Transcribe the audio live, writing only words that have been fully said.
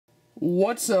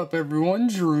What's up everyone,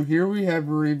 Drew here. We have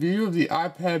a review of the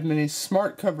iPad mini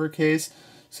smart cover case.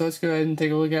 So let's go ahead and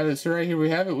take a look at it. So right here we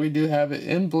have it. We do have it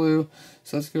in blue.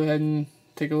 So let's go ahead and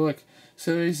take a look.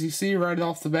 So as you see right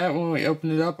off the bat, when we open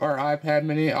it up, our iPad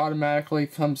mini automatically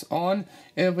comes on.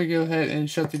 And if we go ahead and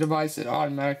shut the device, it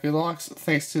automatically locks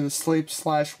thanks to the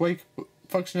sleep/wake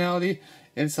functionality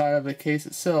inside of the case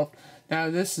itself.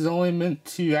 Now this is only meant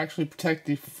to actually protect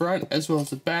the front as well as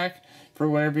the back for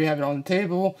whenever you have it on the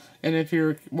table, and if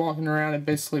you're walking around, it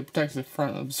basically protects the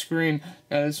front of the screen.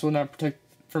 Now this will not protect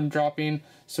from dropping,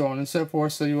 so on and so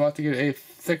forth, so you will have to get a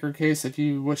thicker case if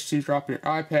you wish to drop your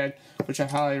iPad, which I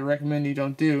highly recommend you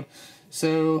don't do.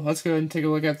 So let's go ahead and take a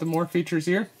look at the more features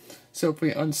here. So if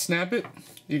we unsnap it,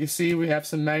 you can see we have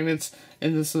some magnets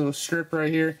in this little strip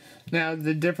right here. Now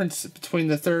the difference between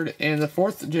the third and the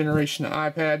fourth generation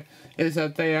iPad is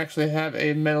that they actually have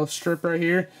a metal strip right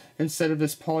here instead of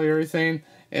this polyurethane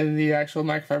and the actual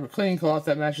microfiber cleaning cloth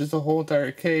that matches the whole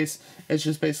entire case. It's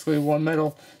just basically one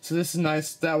metal. So this is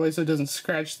nice that way, so it doesn't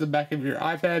scratch the back of your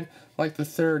iPad like the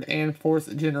third and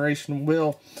fourth generation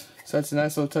will. So that's a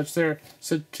nice little touch there.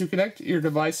 So to connect your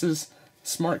device's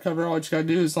smart cover, all you gotta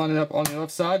do is line it up on the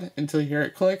left side until you hear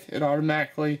it click. It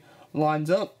automatically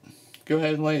lines up. Go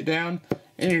ahead and lay it down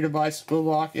and your device will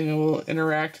lock and it will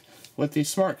interact with the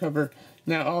smart cover.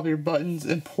 Now all of your buttons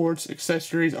and ports,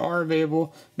 accessories are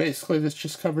available. Basically this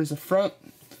just covers the front,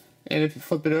 and if you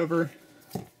flip it over,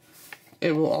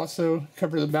 it will also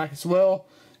cover the back as well.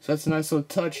 So that's a nice little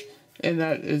touch, and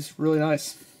that is really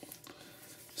nice.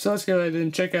 So let's go ahead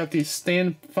and check out the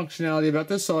stand functionality about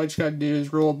this. So all you just gotta do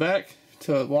is roll it back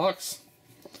till it locks,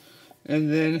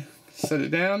 and then set it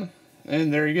down,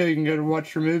 and there you go. You can go to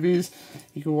watch your movies.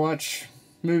 You can watch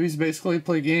movies, basically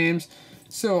play games,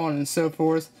 so on and so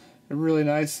forth. A really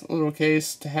nice little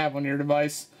case to have on your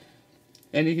device,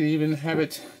 and you can even have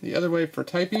it the other way for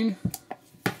typing.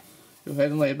 Go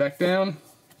ahead and lay it back down.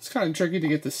 It's kind of tricky to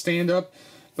get the stand up,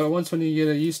 but once when you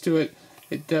get used to it,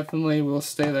 it definitely will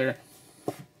stay there.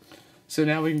 So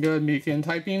now we can go ahead and begin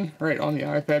typing right on the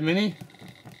iPad mini,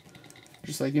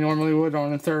 just like you normally would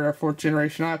on a third or fourth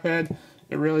generation iPad.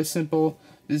 A really simple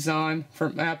design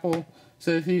from Apple.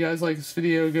 So if you guys like this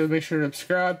video, go make sure to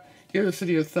subscribe, give this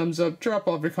video a thumbs up, drop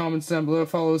all of your comments down below,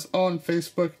 follow us on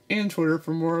Facebook and Twitter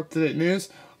for more up-to-date news.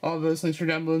 All of those links are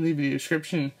down below in the video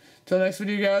description. Until next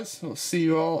video guys, we'll see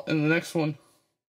you all in the next one.